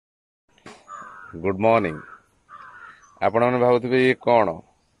Good morning. आपण मैंने भावुवे ये कौन?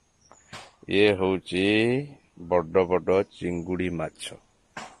 ये हूँ बड़ बड़ चिंगुड़ी माछ।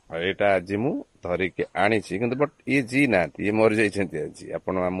 यहाँ आज मु धरिकी आनी बट ये जी ना ये मरी जाइए। आज आप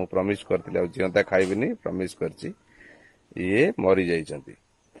प्रमिश करते जीवंता खाइबी प्रमिश कर ये मरी जाइए।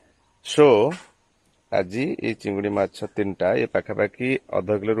 सो आज ये चिंगुड़ी माछ 3टा ये पाखापाखि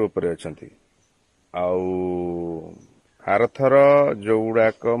अध किलो ऊपर अच्छा। आरथर जो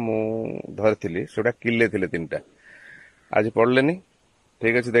गुड़ाक मु धरी से किले थे 3टा आज पड़े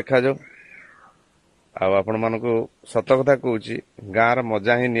ठीक अच्छे देखा जाऊ। आपण मानक सत कथा कहूँ गाँव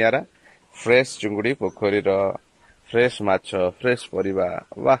मजा ही निरा। फ्रेश चिंगुड़ी पोखरी फ्रेश माछ फ्रेश परिबा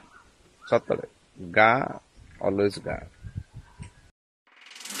वाह सतरे गाँ ऑलवेज गाँ।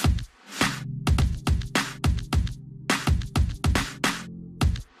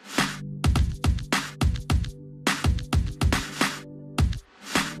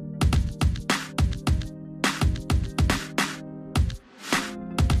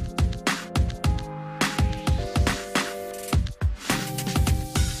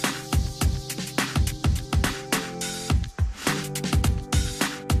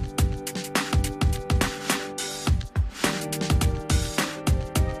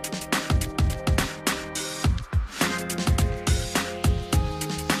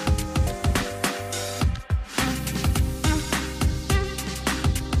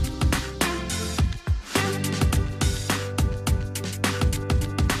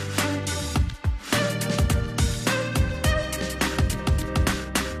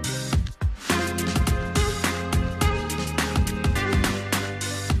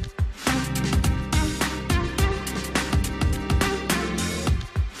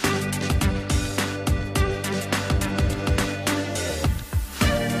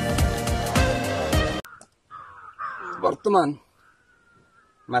 वर्तमान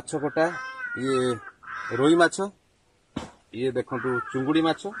माछ कटा ये रोई माछ ये देखो चुंगुड़ी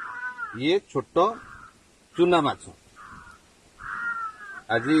माछ ये छोट चूना माछ।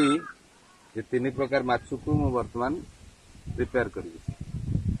 आज ये 3 प्रकार माछ को मु वर्तमान प्रिपेयर करी।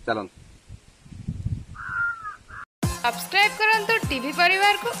 चलो सब्सक्राइब करंतु टीवी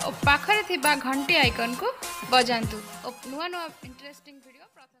परिवार को और पाखरे थिबा घंटी आइकन को बजांतु और नुआ नुआ इंटरेस्टिंग वीडियो